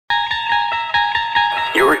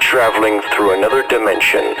you're traveling through another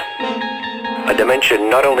dimension. A dimension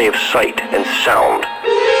not only of sight and sound,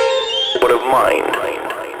 but of mind.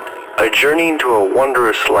 A journey into a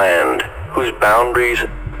wondrous land whose boundaries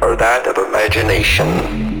are that of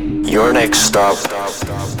imagination. Your next stop,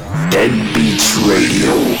 Dead Beats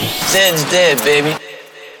Radio. Zed's dead, baby.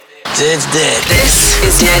 Zed's dead. This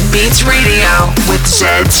is Dead Beats Radio with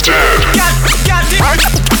Zed's Dead. Goddamn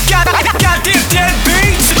Dead Beats. Dead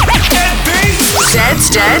Beats. Zed's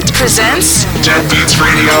Dead presents Dead Beats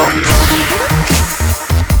Radio.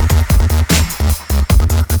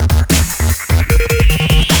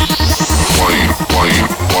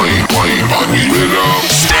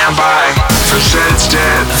 Stand by for Zed's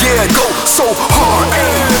Dead. Yeah, go so hard.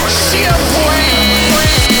 Shit, boy.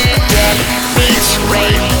 Dead Beats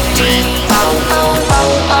Radio.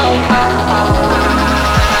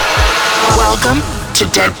 Welcome to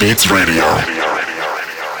Dead Beats Radio.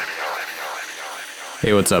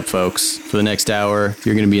 Hey, what's up, folks? For the next hour,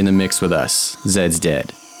 you're going to be in the mix with us, Zed's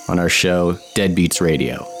Dead, on our show, Dead Beats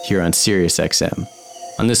Radio, here on Sirius XM.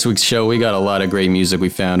 On this week's show, we got a lot of great music we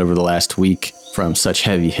found over the last week from such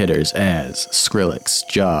heavy hitters as Skrillex,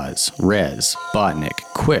 Jaws, Rez, Botnik,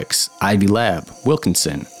 Quix, Ivy Lab,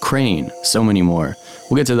 Wilkinson, Crane, so many more.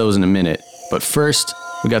 We'll get to those in a minute, but first,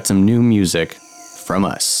 we got some new music from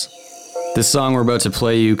us. This song we're about to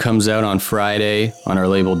play you comes out on Friday on our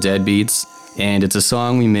label Dead Beats, and it's a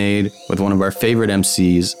song we made with one of our favorite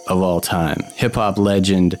MCs of all time, hip-hop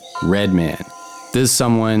legend Redman. This is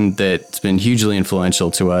someone that's been hugely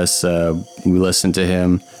influential to us. We listened to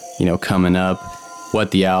him, coming up.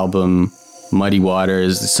 What the Album, Muddy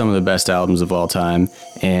Waters, some of the best albums of all time.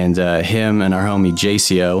 And him and our homie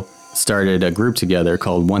JCO started a group together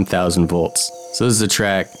called 1000 Volts. So this is a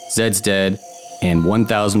track, Zed's Dead and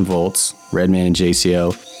 1000 Volts, Redman and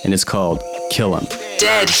JCO, and it's called Kill 'Em.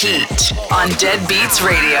 Dead Heat on Dead Beats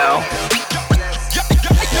Radio.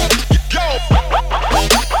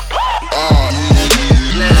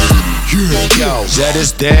 Yo, Zed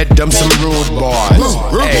is dead, them some rude boys.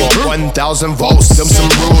 Hey, 1000 volts, them some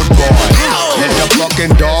rude boys. Let the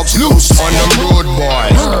fucking dogs loose on them rude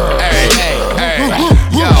boys. Hey,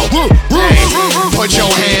 yo, hey, put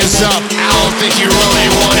your hands up. I don't think you really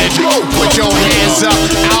want it. Put your hands up.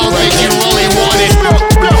 I don't think you really want it.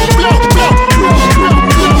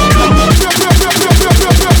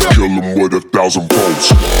 Kill 'em with 1000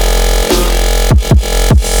 volts.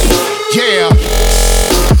 Yeah.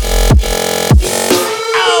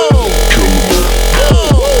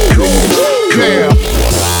 Yeah.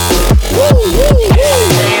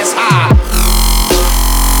 Hands high.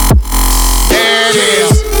 There it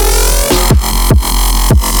is.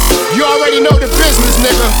 You already know the business,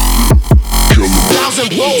 nigga.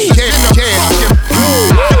 1000 volts.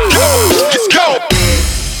 Let's go.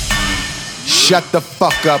 Shut the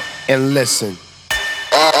fuck up and listen.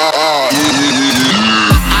 I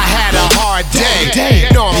had a hard day.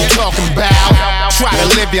 Know what I'm talking about. Try to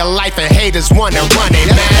live your life and haters wanna run it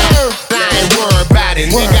now. I ain't worried about it,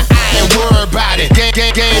 nigga. I ain't worried about it.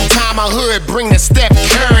 Game time, my hood, bring the Steph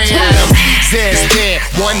Curry at him. Zed's dead,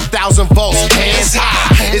 1000 volts, hands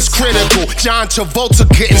high. It's critical. John Travolta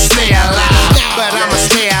couldn't stay alive, but I'ma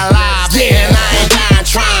stay alive. Yeah, and I ain't dying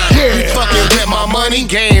trying. You fucking with my money,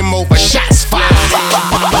 game over, shots fired.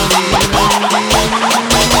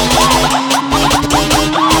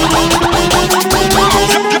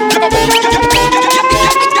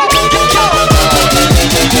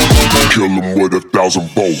 Kill 'em with 1000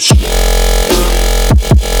 volts.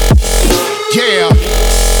 Yeah.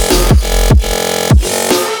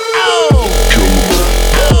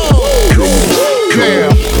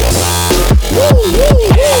 Yeah.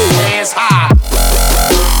 Hands high.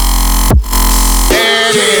 There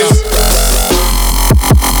it is.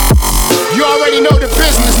 You already know the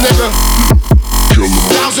business, nigga.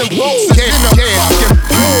 1000 volts.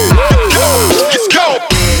 Let's go.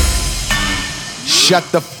 Shut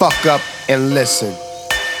the fuck up and listen.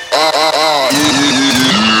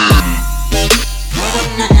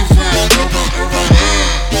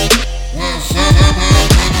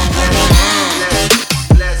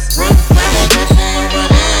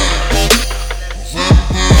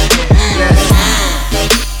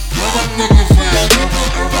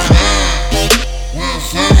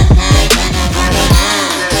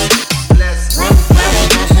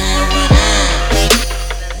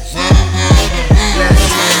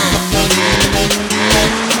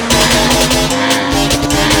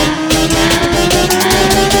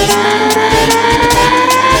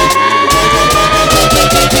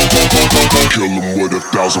 Kill 'em with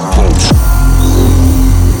 1000 volts.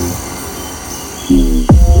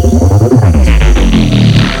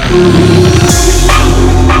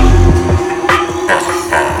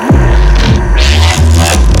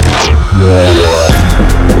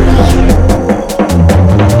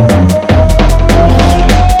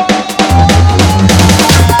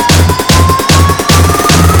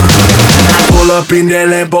 pull up in that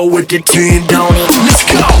Lambo with the tint on it. Let's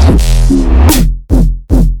go.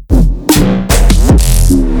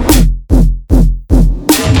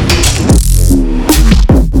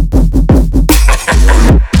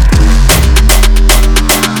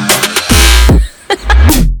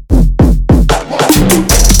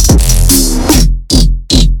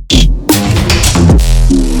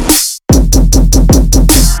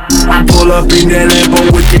 Pull up in that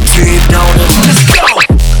Lambo with the tint on it. Let's go.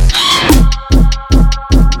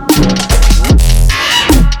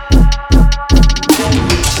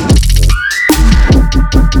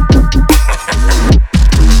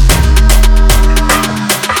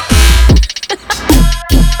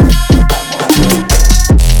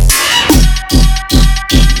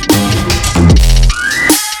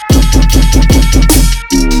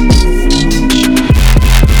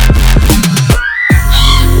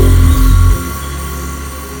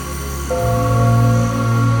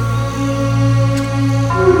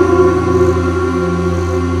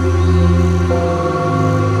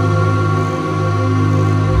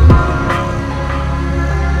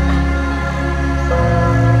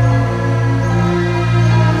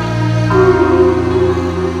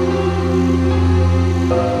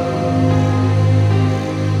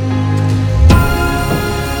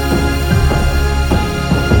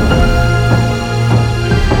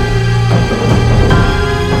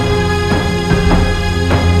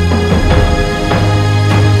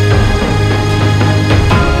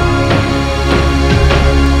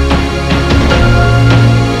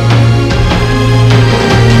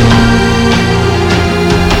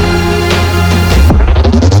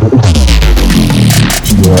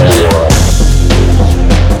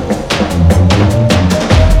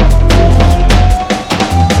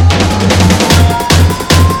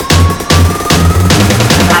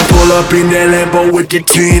 Up in that Lambo with the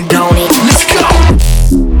tint on it. Let's go.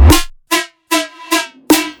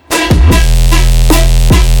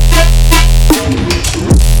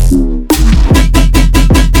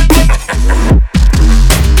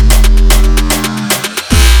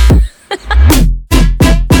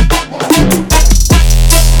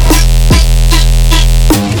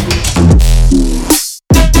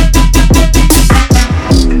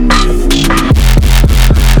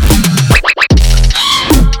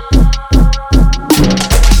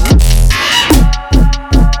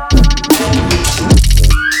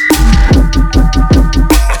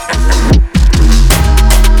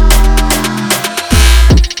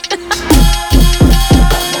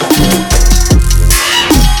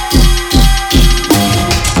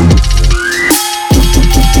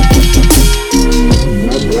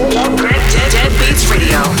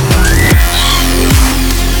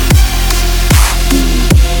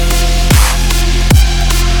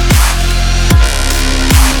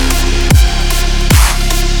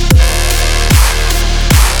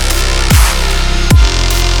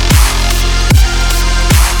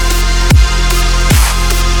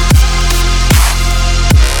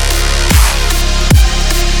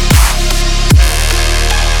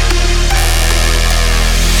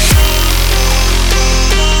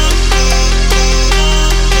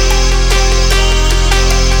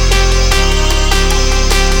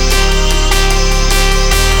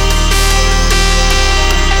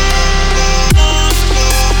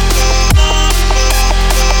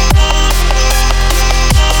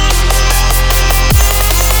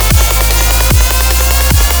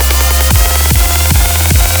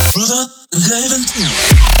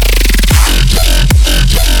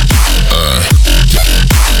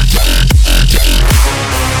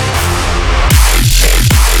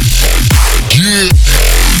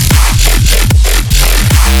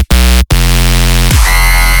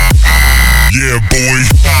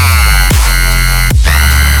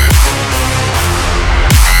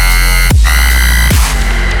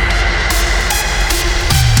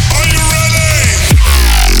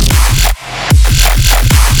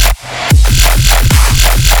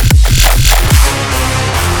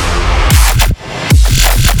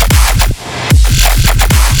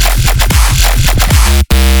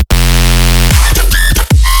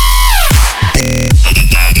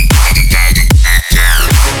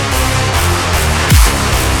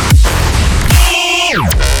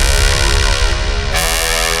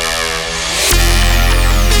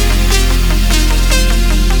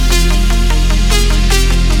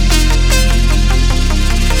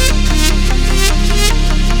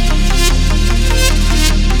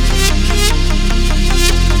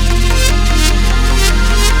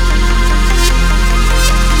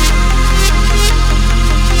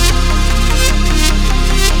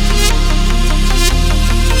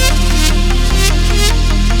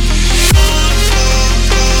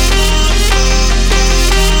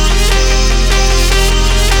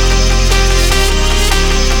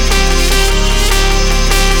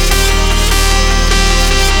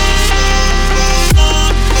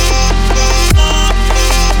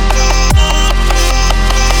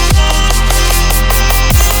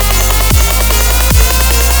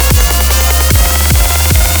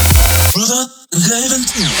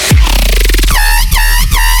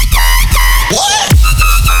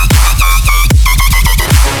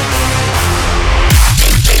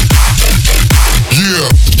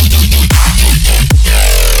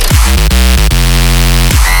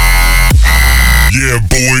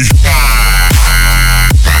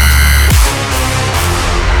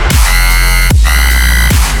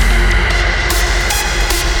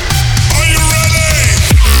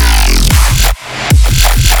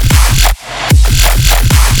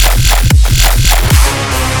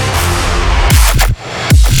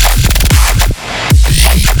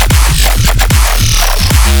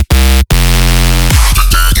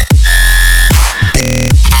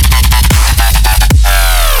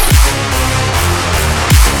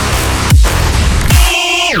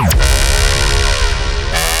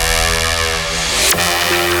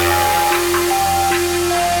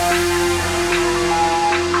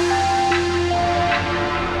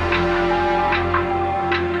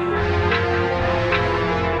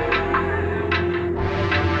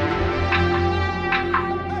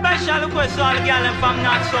 Special request to all the girls from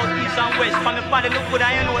north, south, east and west. From the body look good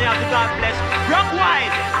and you know you have to God bless. Rock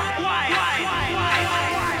wide.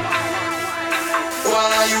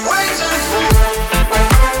 What are you waiting for?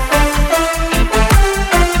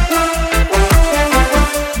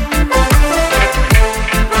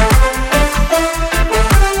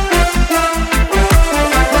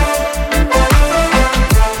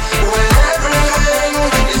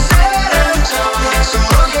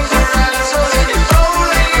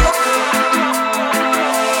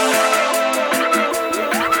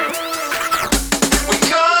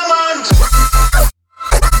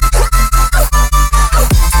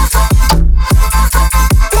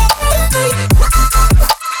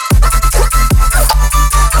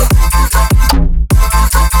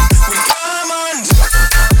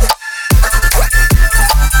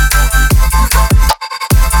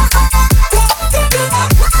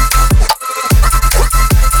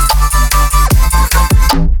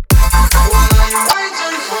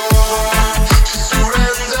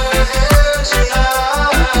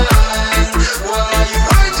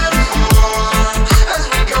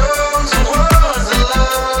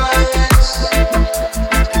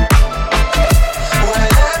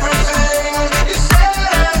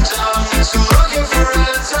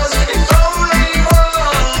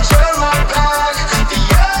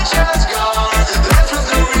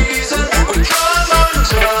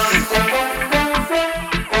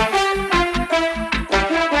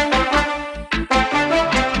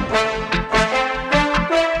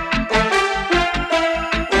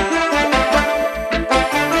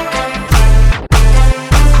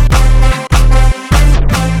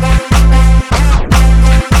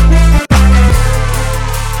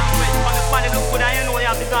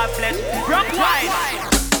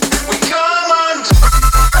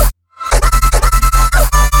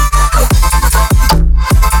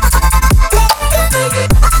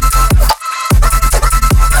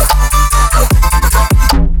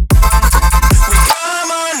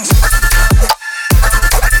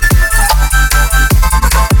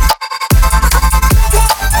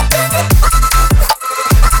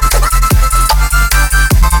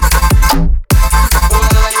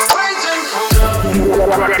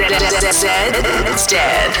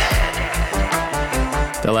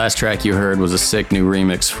 The last track you heard was a sick new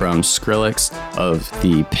remix from Skrillex of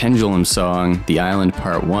the Pendulum song, The Island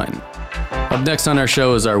Part 1. Up next on our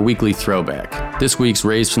show is our weekly throwback. This week's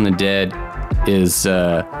Raised from the Dead is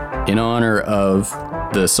in honor of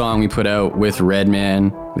the song we put out with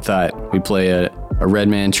Redman. We thought we'd play a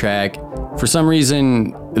Redman track. For some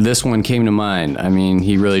reason, this one came to mind. I mean,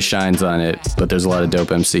 he really shines on it, but there's a lot of dope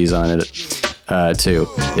MCs on it too.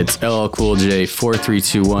 It's LL Cool J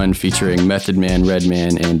 4321 featuring Method Man,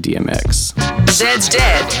 Redman, and DMX. Zed's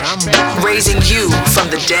Dead, raising you from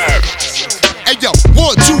the dead. Hey yo,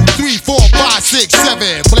 1, 2, 3, 4, 5, 6,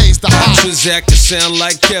 7. Blaze the hot. Transact to sound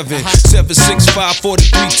like Kevin. 765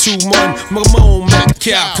 4321. Mamone, make the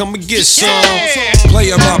cow come and get some.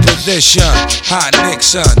 Play my position. Hot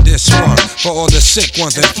Nixon, this one. For all the sick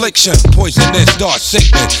ones, infliction. Poisonous, dark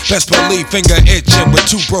sickness. Best believe finger itching with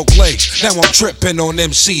 2 broke legs. Now I'm tripping on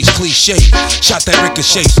MC's cliche. Shot that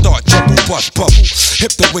ricochet, start trouble, bust bubble.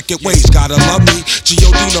 Hip the wicked ways, gotta love me.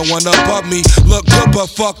 G.O.D. no one above me. Look good but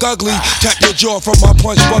fuck ugly. Tap your jaw from my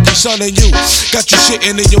punch, Bucky, son, and you. Got you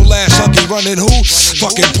shitting in your last huggy, running who?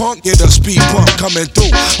 Fucking punk, get a speed bump coming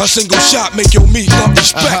through. A single shot make your meat love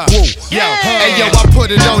respect, woo. Yo, hey yo, I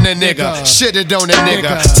put it on a nigga, shit it on a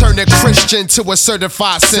nigga. Turn a Christian to a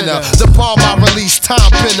certified sinner. The bomb I released,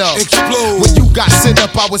 time pin up. Explode. When you got sent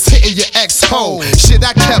up, I was hitting your ex-hoe. Shit,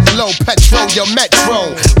 I kept low, petrol, your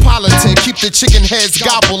metro. Politan, keep the chicken heads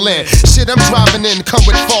gobbling. Shit, I'm driving in, come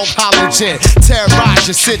with fog halogen. Terrorize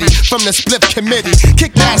your city from the split committee.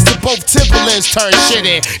 Kick ass to both Timberlands, turn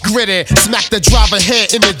shitty. Gritty, smack the driver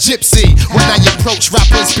head in the gypsy. When I approach,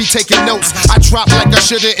 rappers be taking notes. I drop like I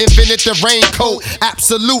should've invented the raincoat.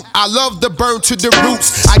 Absolute, I love the burn to the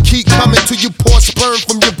roots. I keep coming till you pour sperm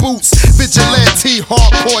from your boots. Vigilante,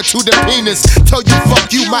 hardcore to the penis. Tell you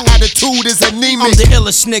fuck you, my attitude is anemic. I'm the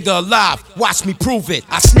illest nigga alive, watch me prove it.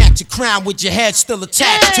 I snatch your crown with your head still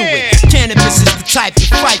attached to it. Cannabis is the type to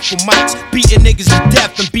fight for mics. Beating niggas to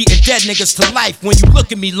death and beating dead niggas to life. When you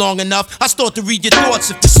look at me long enough, I start to read your thoughts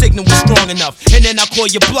if the signal was strong enough. And then I call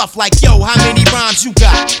your bluff like, yo, how many rhymes you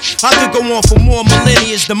got? I could go on for more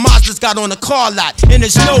millennia. The Mazda's got on a car lot, and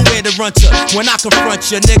there's nowhere to run to. When I confront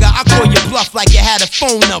you, nigga, I call your bluff like you had a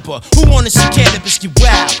phone number. Who wanna see cannabis get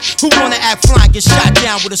wild? Who wanna act fly and get shot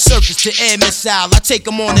down with a surface to air missile? I take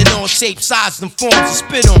them on and on, shape, size, and forms to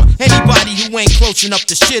spit on. Anybody who ain't close enough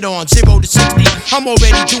to shit on. 0 to 60, I'm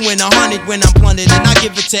already doing 100 when I'm blunted, and I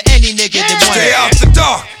give it to any nigga that wants it. Stay out the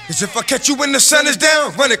dark. Cause if I catch you when the sun is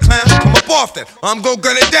down, run it, clown, come up off that. I'm gon'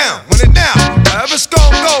 gun it down, run it down. However it's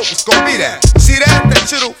gon' go, it's gon' be that. See that? That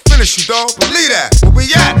shit'll finish you, dog. Believe that. Where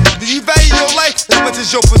we at? Do you value your life as much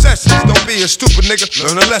as your possessions? Don't be a stupid nigga,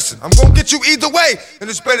 learn a lesson. I'm gon' get you either way,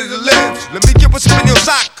 and it's better to live. So let me get what's in your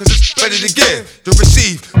sock, cause it's better to give, to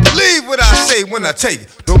receive. Believe what I say when I tell you.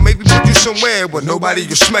 Don't make me put you somewhere where nobody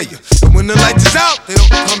will smell you. And when the lights is out, they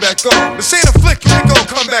don't come back on. This ain't a flick, you ain't gon'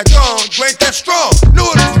 come back on. You ain't that strong, knew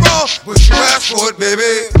it was wrong, but you asked for it,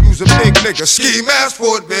 baby. Use a big nigga, ski mask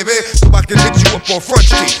for it, baby. So I can hit you up on Front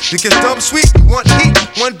Street. To get dumb sweet, you want heat,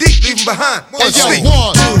 one deep, leave him behind. One Hey, sleep. yo,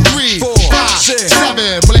 1, 2, 3, 4, 5,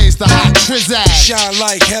 7, blaze the hot trizag. Shine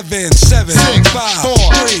like heaven, 7, 6, 5,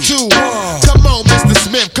 4, 3, 2, 1. Come on, Mr.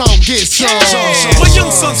 Smith, come get some. My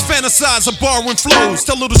young sons fantasize of borrowing flows.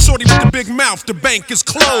 Tell little shorty with the big mouth, the bank is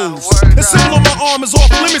closed. The symbol on my arm is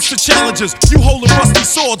off limits to challenges. You holding rusty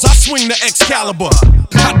swords, I swing the Excalibur.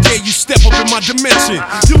 How dare you step up in my dimension?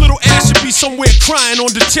 Your little ass should be somewhere crying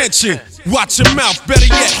on detention. Watch your mouth, better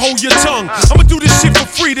yet, hold your tongue. I'ma do this shit for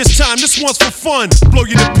free this time, this one's for fun. Blow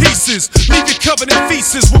you to pieces, leave you covered in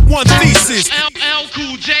feces with one thesis. LL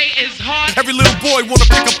Cool J is hard. Every little boy wanna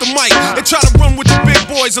pick up the mic and try to run with the big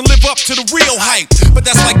boys and live up to the real hype. But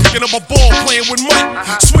that's like picking up a ball playing with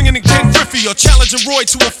Mike, swinging in Ken Griffey or challenging Roy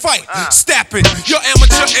to a fight. Stap it, you're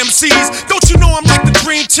amateur MCs. Don't you know I'm like the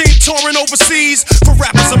dream team touring overseas? For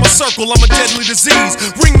rappers in my circle, I'm a deadly disease.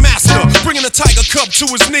 Ringmaster, bringing a tiger cub to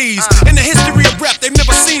his knees. In the history of rap, they've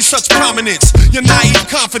never seen such prominence. Your naive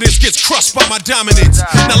confidence gets crushed by my dominance.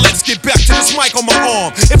 Now let's get back to this mic on my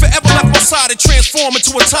arm. If it ever left my side, it transformed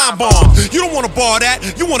into a time bomb. You don't wanna bar that,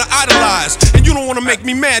 you wanna idolize. And you don't wanna make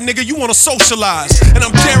me mad, nigga, you wanna socialize. And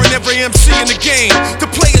I'm daring every MC in the game to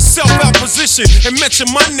play itself out position and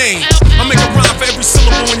mention my name. I make a rhyme for every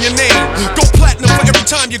syllable in your name. Go platinum for every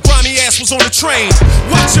time your grimy ass was on the train.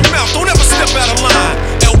 Watch your mouth, don't ever step out of line.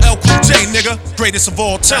 LL Cool J, nigga, greatest of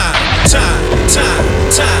all time. Time, time,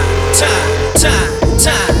 time, time, time,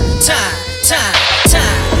 time, time, time,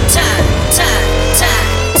 time,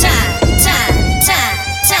 time, time, time,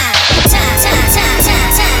 time, time.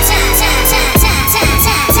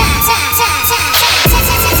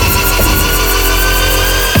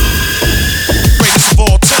 Greatest of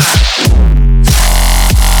all time.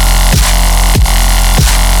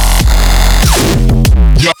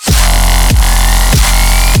 Yup.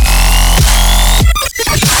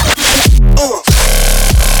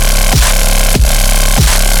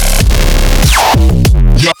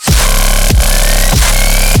 Yup.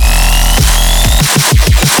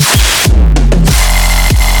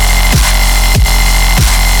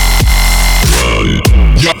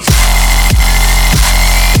 Yup.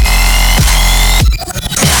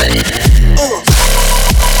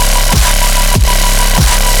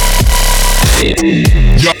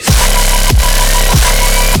 Yup.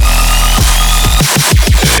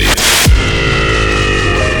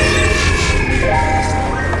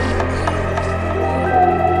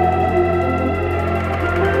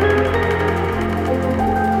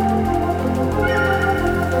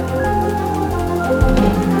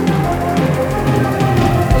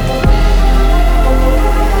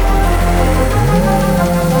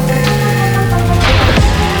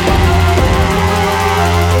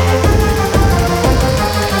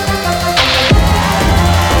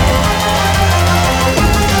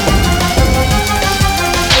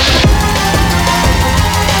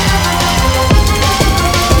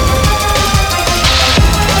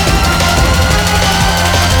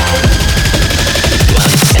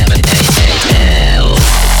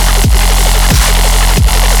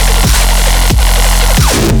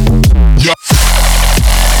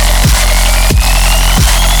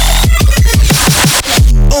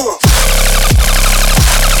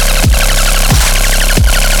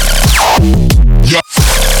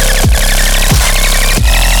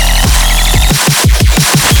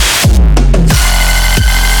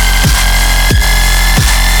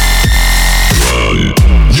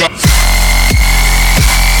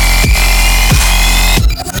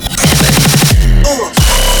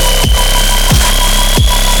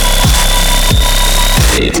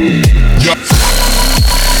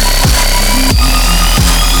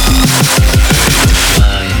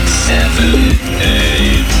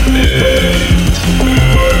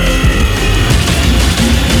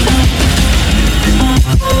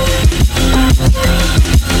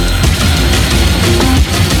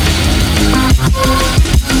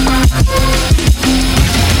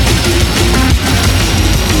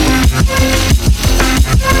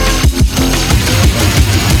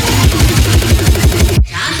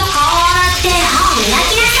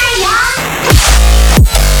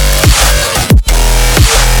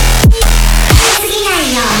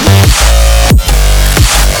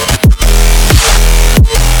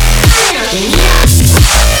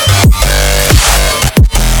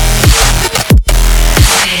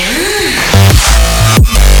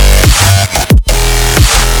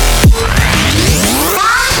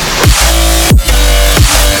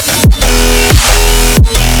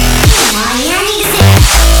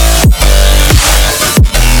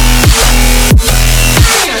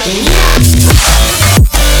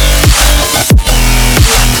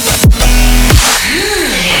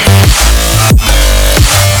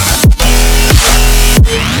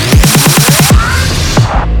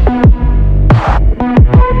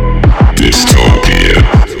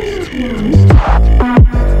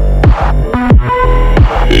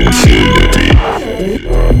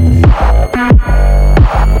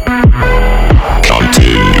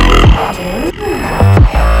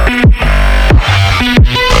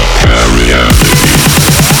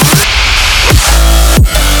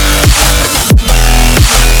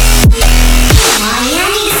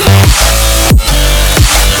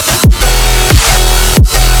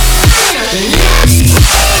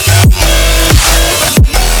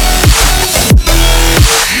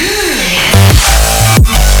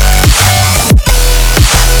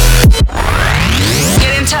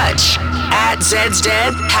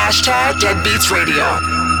 Hashtag Deadbeats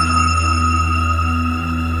Radio.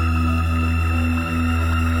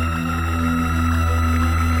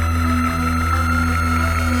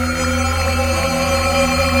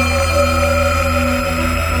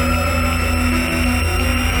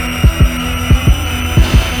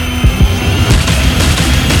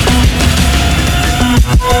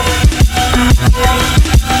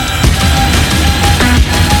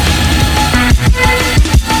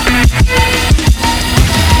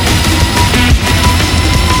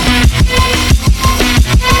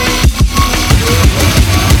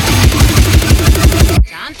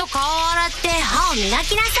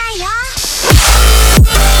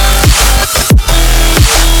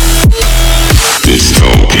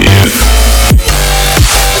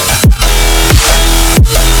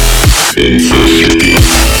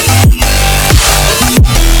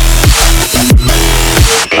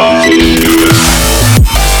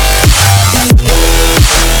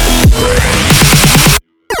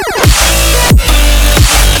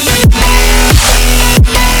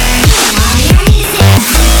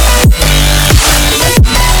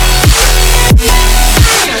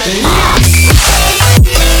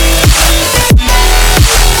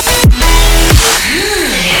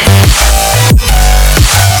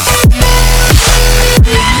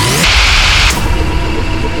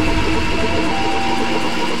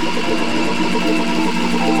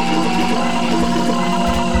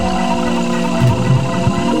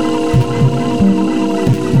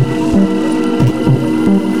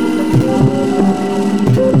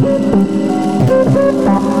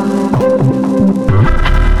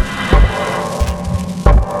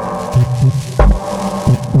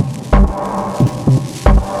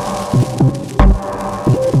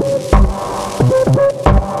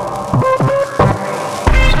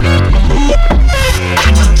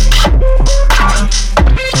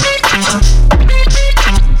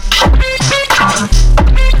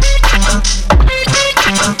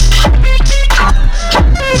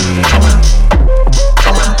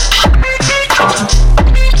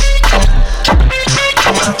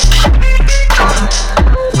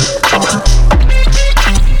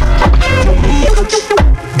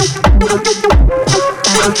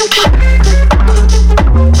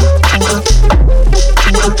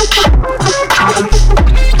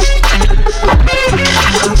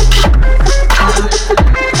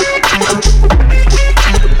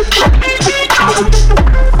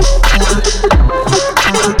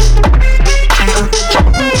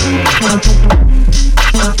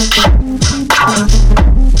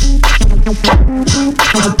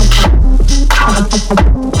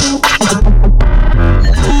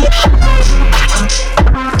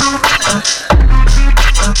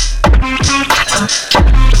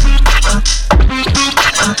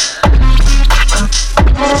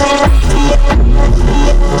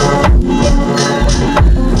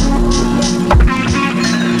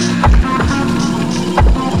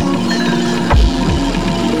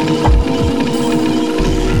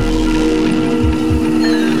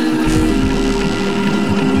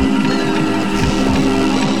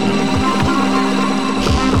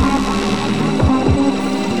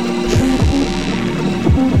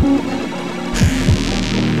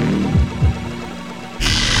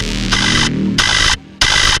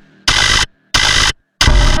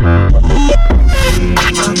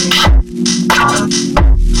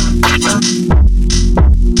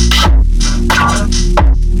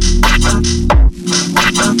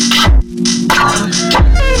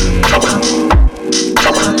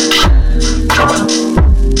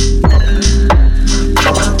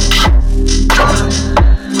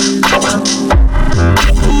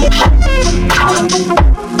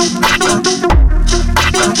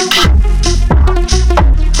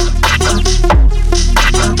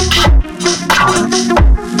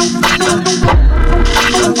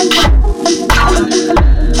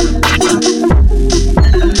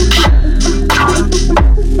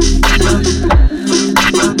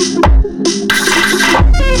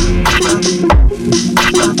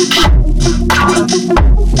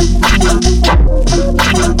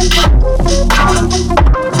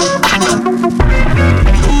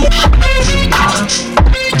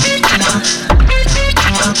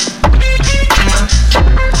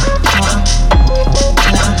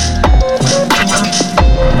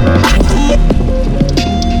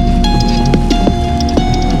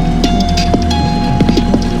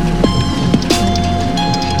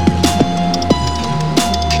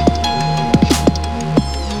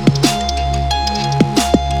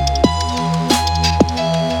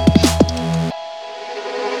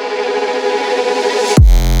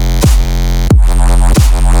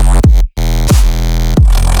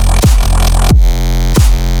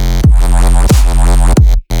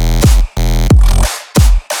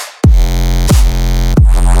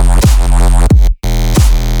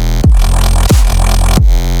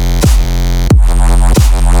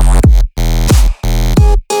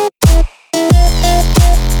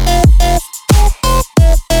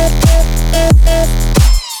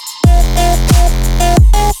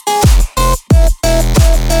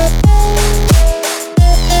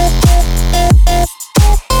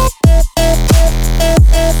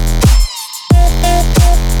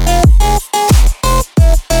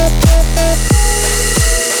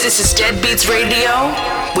 This is Dead Beats Radio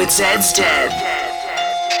with Zed's Dead.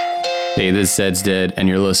 Hey, this is Zed's Dead, and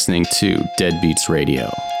you're listening to Dead Beats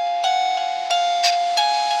Radio.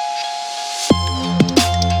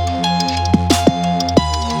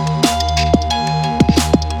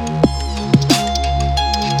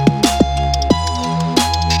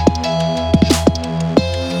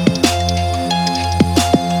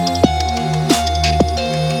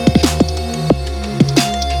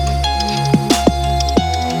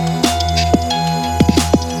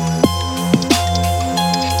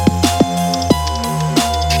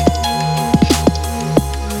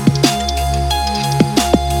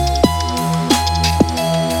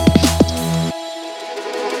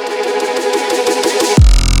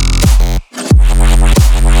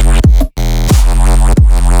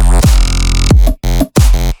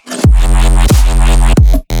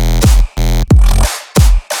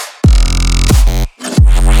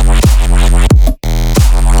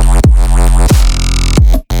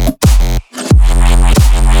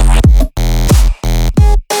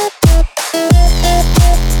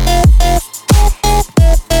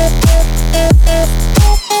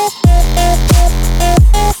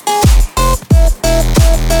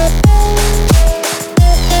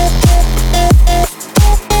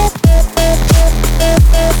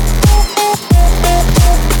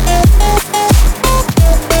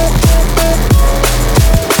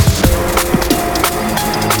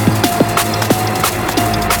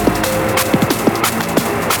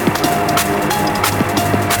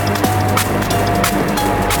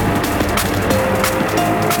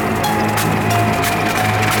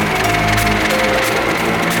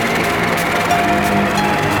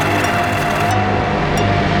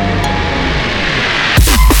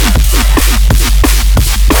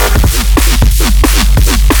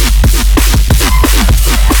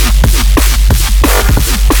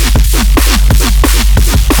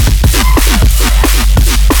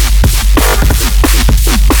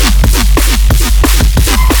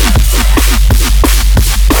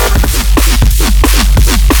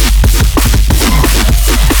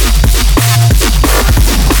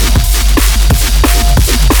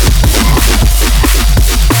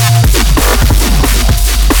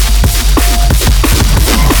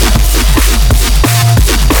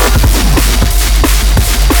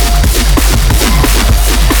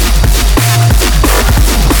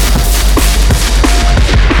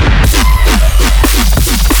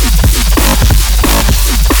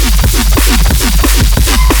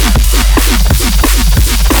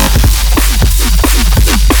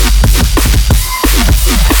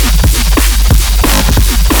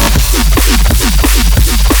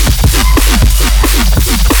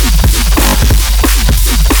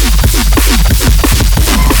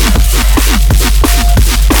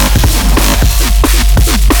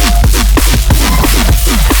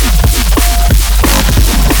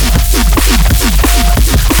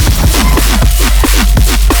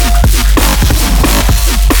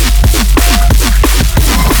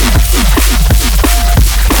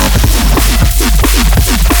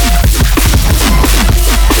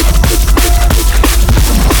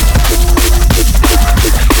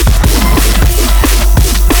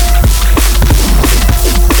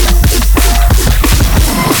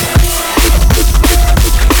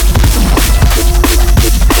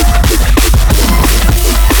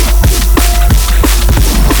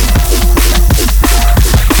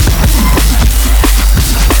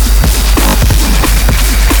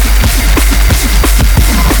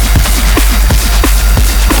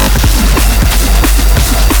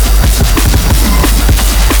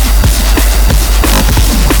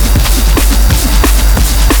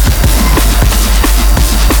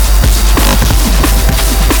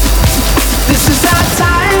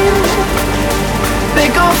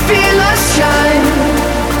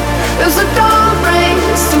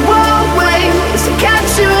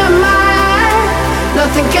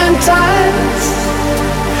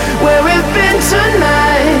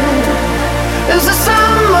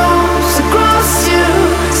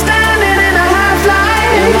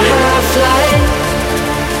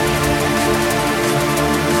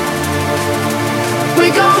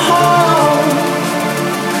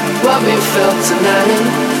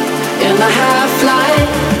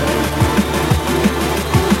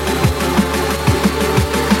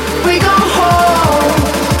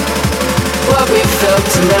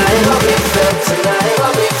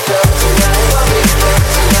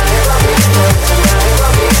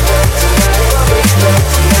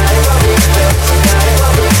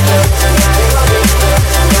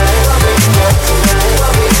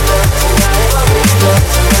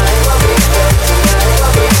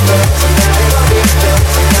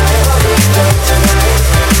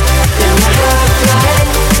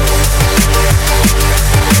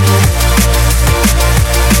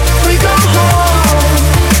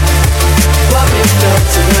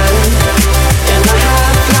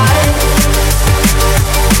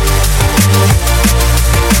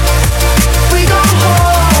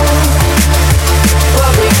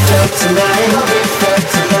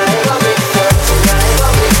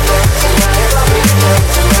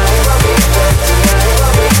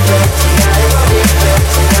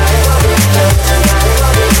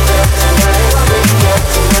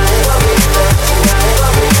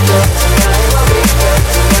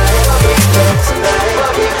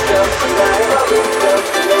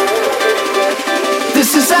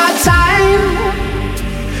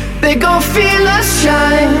 They gon' feel us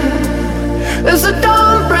shine as the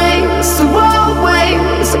dawn breaks, the world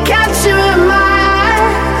waves. I catch you in my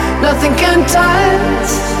eye. Nothing can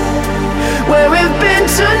touch where we've been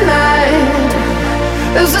tonight.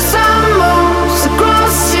 As the sun moves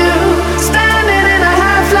across you, standing in a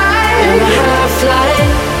half light. In a half light.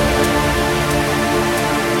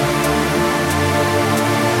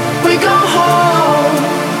 We go home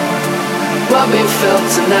what we felt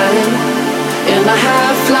tonight. In a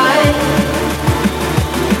half light.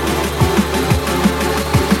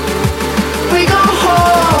 We go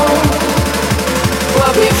home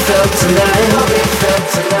what we felt tonight. What we felt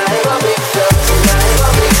tonight. What we felt tonight.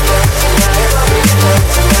 What we felt tonight. What we felt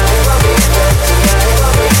tonight. What we felt tonight.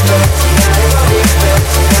 What we felt tonight. What we felt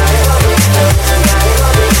tonight. What we felt tonight.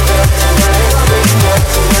 What we felt tonight. What we felt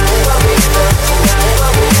tonight. What we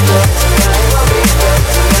felt tonight. What we felt tonight. What we felt tonight. What we felt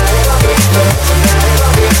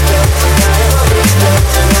tonight. What we felt tonight. What we felt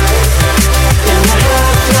tonight. In the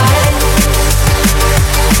half light.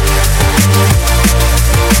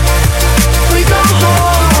 We go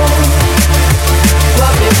home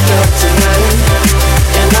what we felt tonight.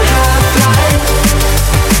 In the half light.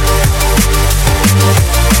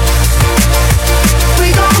 We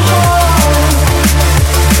go home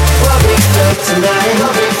what we felt tonight.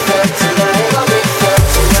 What we felt tonight. What we felt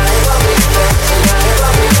tonight. What we felt tonight. What we felt tonight. What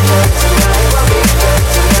we felt tonight. What we felt tonight. What we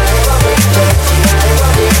felt tonight. What we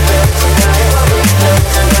felt tonight. What we felt tonight. What we felt tonight. What we felt tonight. What we felt tonight.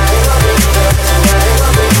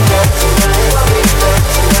 What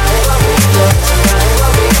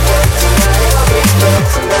we felt tonight. What we felt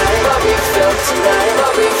tonight. What we felt tonight.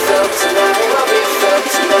 What we felt tonight. What we felt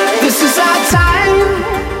tonight. This is our time.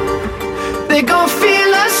 They gon'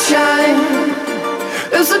 feel us shine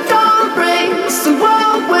as the dawn breaks, the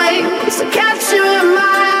world waits. I catch you in my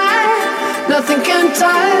eye. Nothing can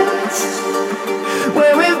touch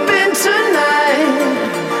where we've been tonight.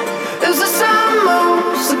 As the sun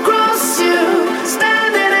moves across you,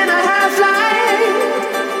 standing in a half light.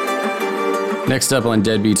 Next up on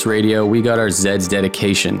Deadbeats Radio, we got our Zed's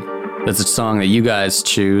Dedication. That's a song that you guys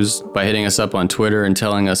choose by hitting us up on Twitter and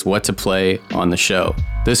telling us what to play on the show.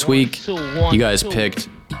 This week, you guys picked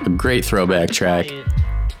a great throwback track,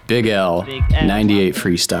 Big L, 98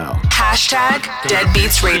 Freestyle. Hashtag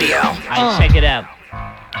Deadbeats Radio. Alright, check it out.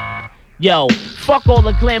 Yo, fuck all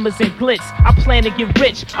the glamours and glitz. I plan to get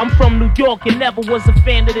rich. I'm from New York and never was a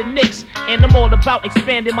fan of the Knicks. And I'm all about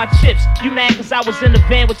expanding my chips. You mad cause I was in the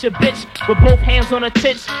van with your bitch, with both hands on her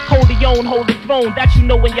tits. Hold the own, hold the throne, that you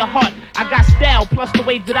know in your heart. I got style, plus the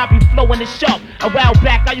way that I be flowing is sharp. A while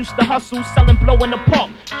back I used to hustle, selling blow in the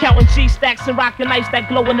park, counting G-stacks and rocking ice that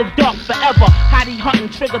glow in the dark. Forever, hottie hunting,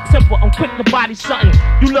 trigger temper, I'm quick to body something.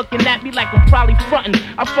 You looking at me like I'm probably frontin'.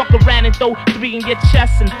 I fuck around and throw 3 in your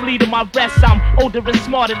chest and flee to my rest. I'm older and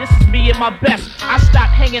smarter, this is me at my best. I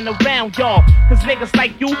stopped hanging around y'all, cause niggas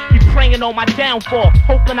like you be praying on my downfall.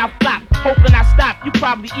 Hoping I flop, hoping I stop. You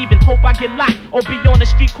probably even hope I get locked, or be on the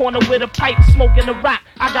street corner with a pipe smoking a rock.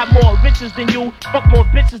 I got more riches than you, fuck more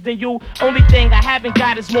bitches than you. Only thing I haven't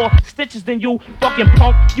got is more stitches than you. Fucking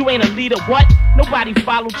punk, you ain't a leader, what? Nobody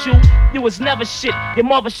followed you, you was never shit. Your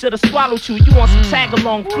mother should've swallowed you. You want some tag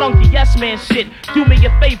along, flunky, yes man shit. Do me a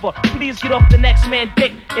favor, please get off the next man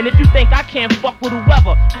dick. And if you think I can't fuck with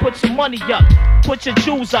whoever, put your money up, put your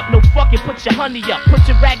jewels up, no fucking put your honey up, put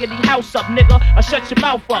your raggedy house up, nigga, or shut your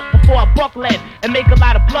mouth up before I buck lead and make a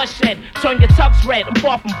lot of bloodshed. Turn your tux red, I'm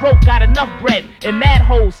far from broke, got enough bread. And mad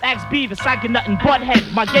hoes, ask Beavis, I get nothing but head.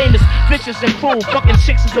 My game is vicious and cruel, fucking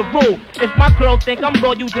chicks is a rule. If my girl think I'm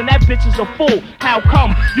loyal, then that bitch is a fool. How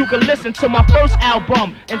come? You can listen to my first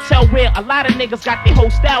album and tell where a lot of niggas got their whole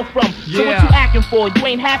style from. So what you acting for? You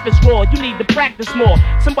ain't half as raw, you need to practice more.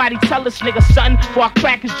 Somebody tell this nigga something before I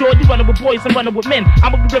crack his jaw. You running with boys, I'm running with men.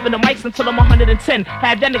 I'ma be ripping the mics until I'm 110.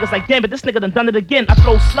 Have that niggas like, damn, but this nigga done it again. I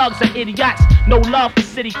throw slugs at idiots, no love for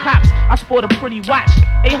city cops. I sport a pretty watch,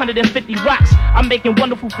 850 rocks. I'm making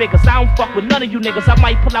wonderful figures, I don't fuck with none of you niggas. I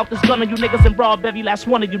might pull out this gun on you niggas and rob every last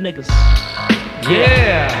one of you niggas.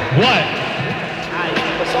 Yeah, what?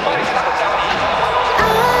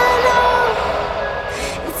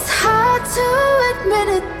 It's hard to admit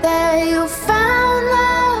it that you found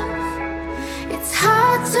love. It's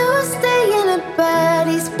hard to stay in it, but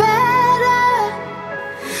he's better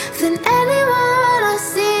than anyone I've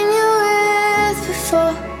seen you with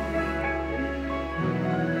before.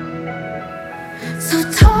 So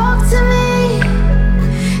talk to me,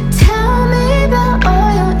 tell me about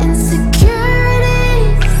all your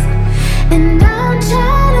insecurities, and I'm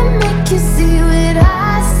trying to make you see what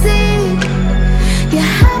I see.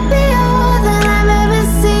 You're happier than I've ever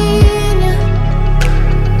seen you.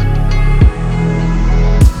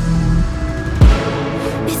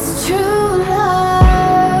 It's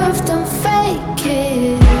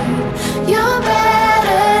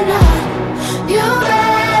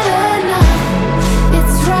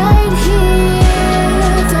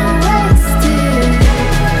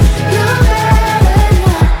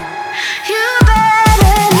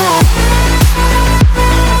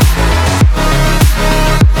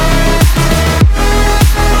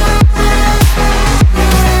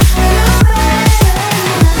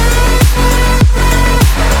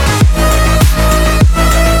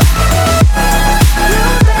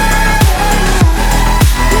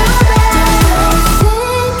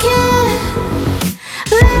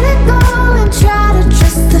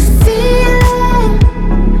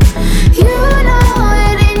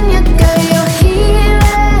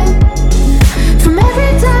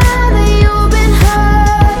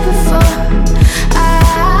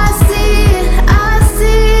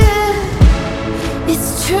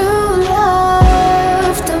It's true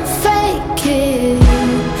love, don't fake it.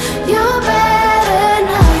 You better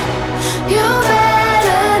not, you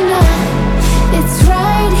better not. It's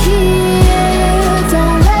right here,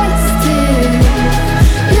 don't waste it.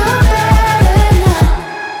 You better not.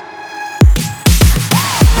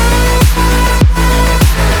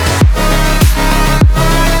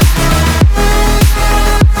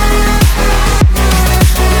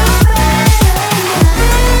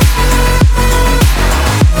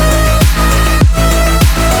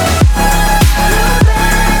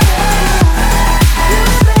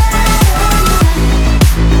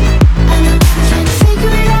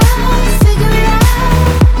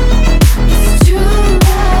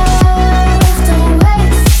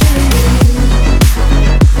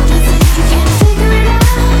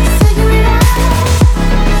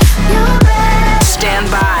 Stand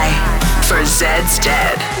by for Zed's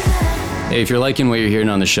Dead. Hey, if you're liking what you're hearing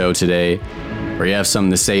on the show today, or you have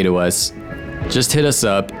something to say to us, just hit us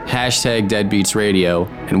up, hashtag Deadbeats Radio,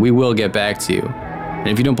 and we will get back to you. And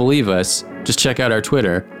if you don't believe us, just check out our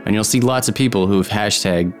Twitter, and you'll see lots of people who've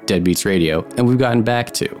hashtagged Deadbeats Radio, and we've gotten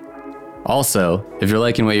back to. Also, if you're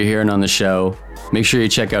liking what you're hearing on the show, make sure you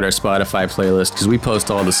check out our Spotify playlist, because we post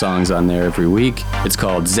all the songs on there every week. It's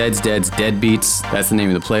called Zed's Dead's Deadbeats. That's the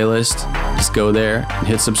name of the playlist. Just go there and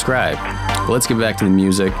hit subscribe. But let's get back to the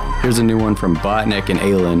music. Here's a new one from Botnik and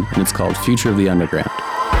Aylin, and it's called Future of the Underground.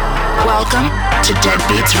 Welcome to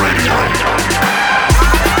Deadbeats Radio.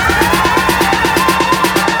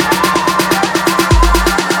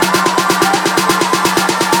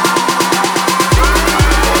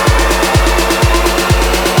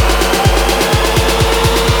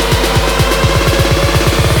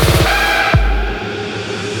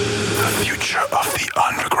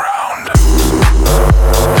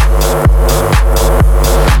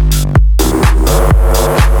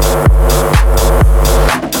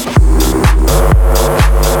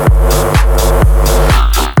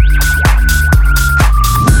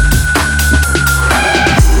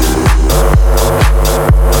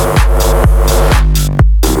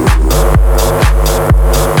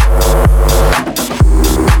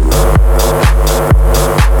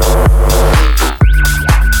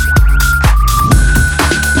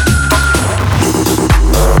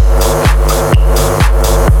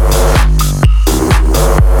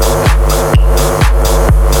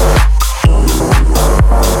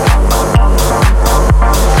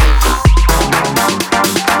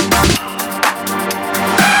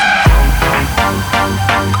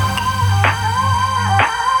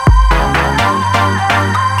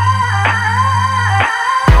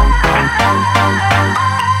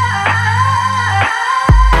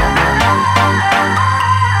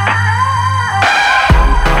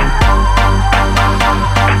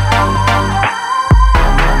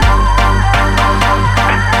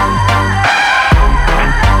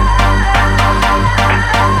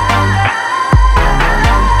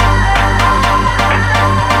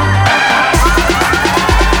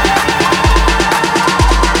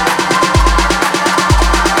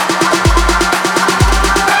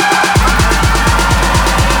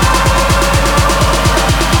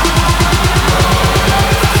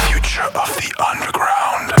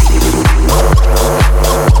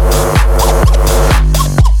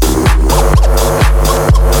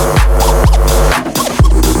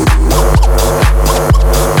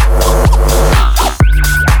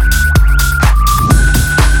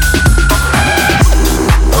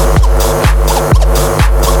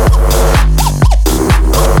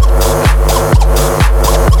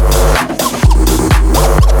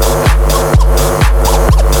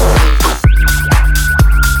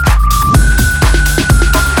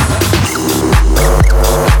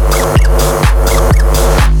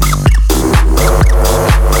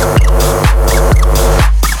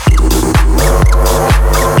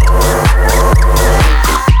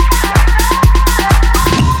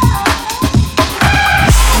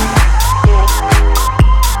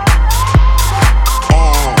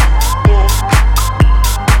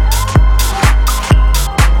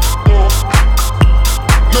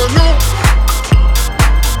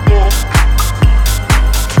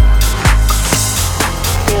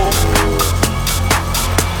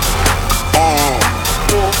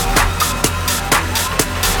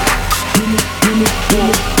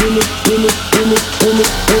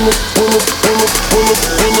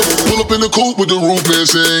 Pull up in the coupe with the roof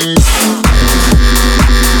missing.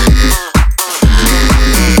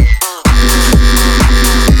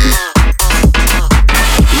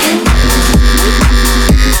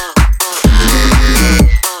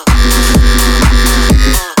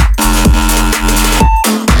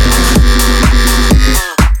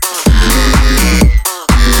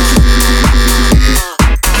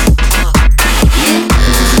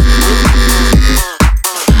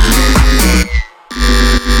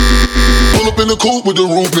 coupe with the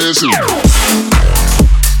roof missing.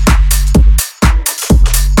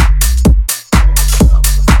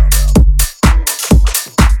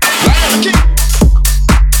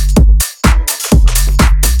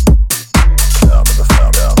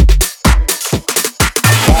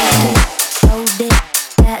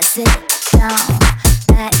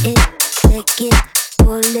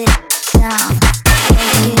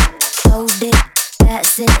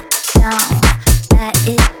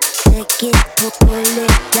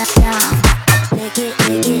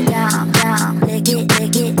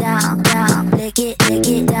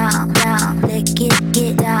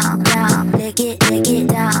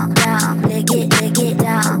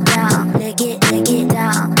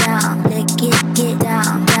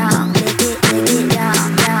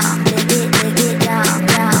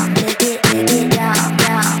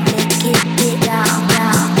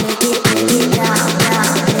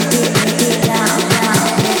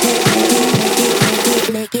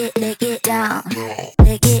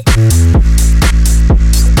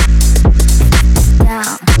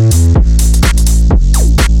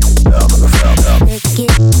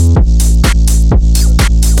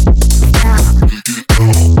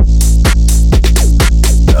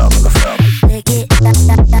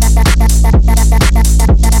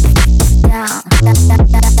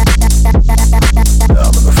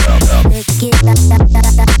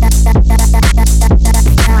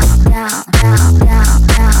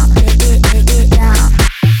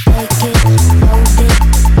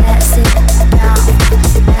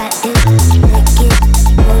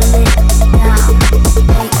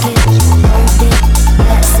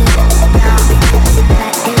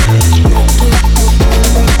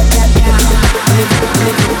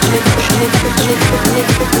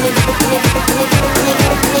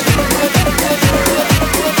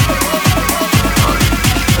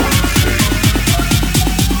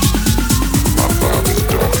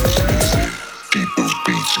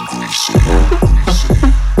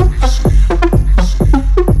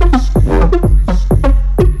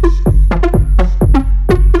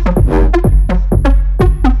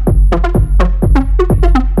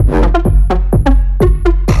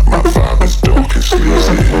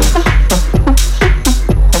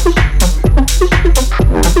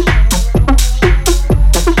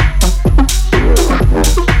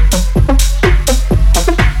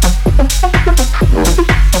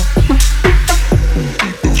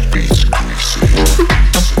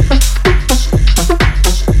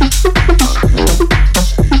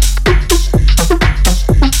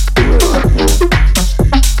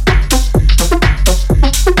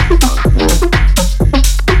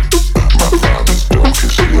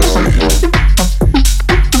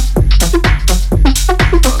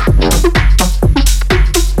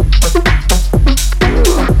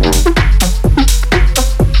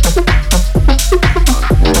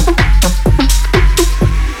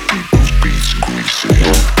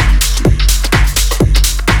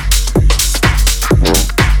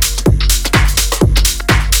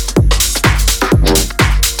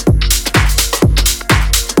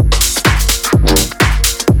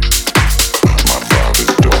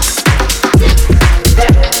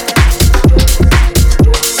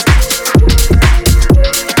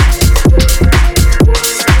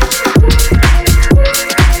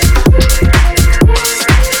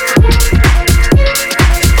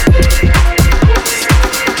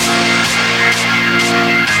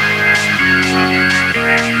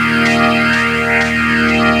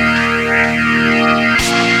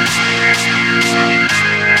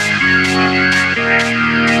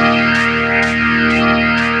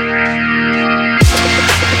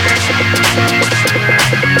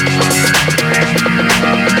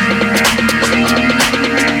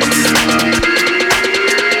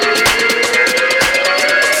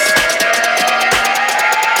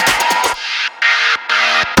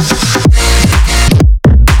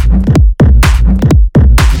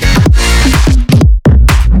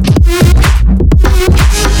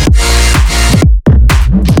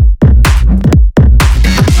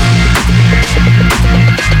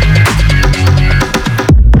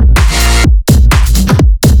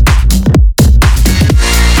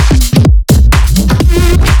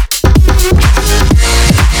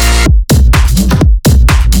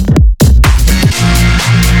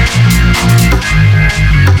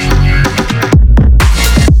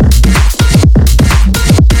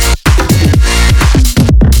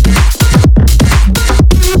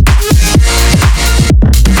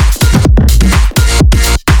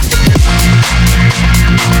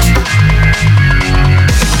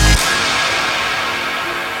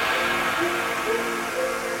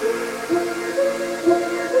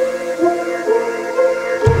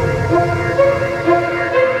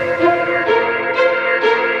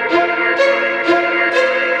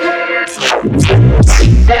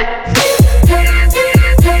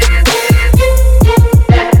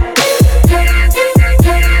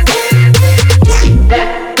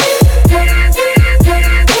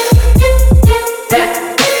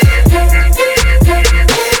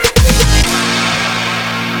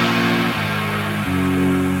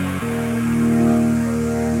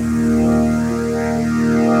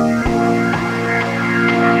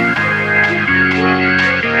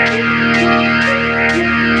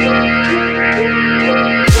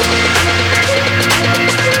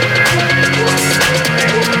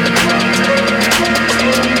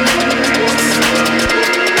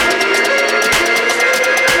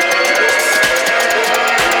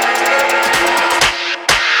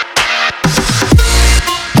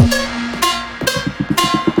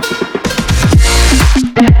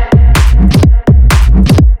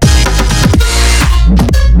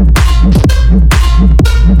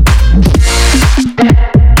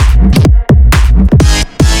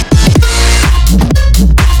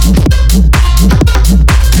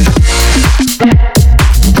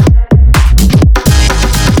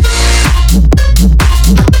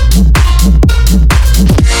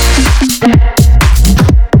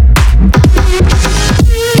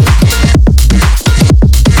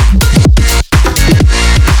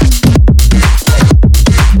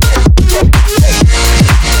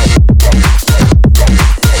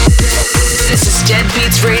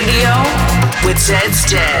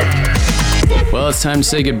 Well, it's time to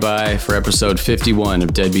say goodbye for episode 51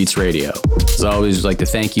 of Dead Beats Radio. As always, we'd like to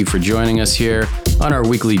thank you for joining us here on our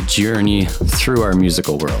weekly journey through our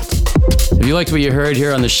musical world. If you liked what you heard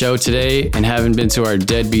here on the show today and haven't been to our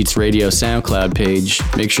Dead Beats Radio SoundCloud page,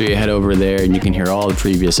 make sure you head over there and you can hear all the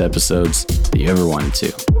previous episodes that you ever wanted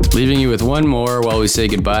to. Leaving you with one more while we say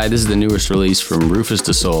goodbye. This is the newest release from Rufus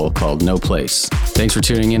Du Sol called No Place. Thanks for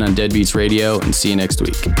tuning in on Dead Beats Radio and see you next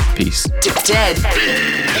week. Peace. Dead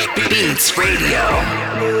Beats Radio.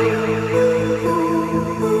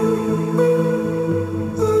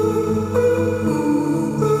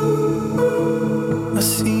 I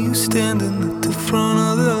see you standing at the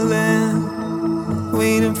front of the land,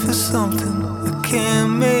 waiting for something I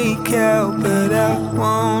can't make out, but I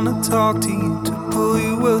wanna talk to you to pull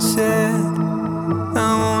you aside.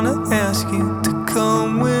 I wanna ask you to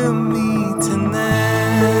come with me tonight.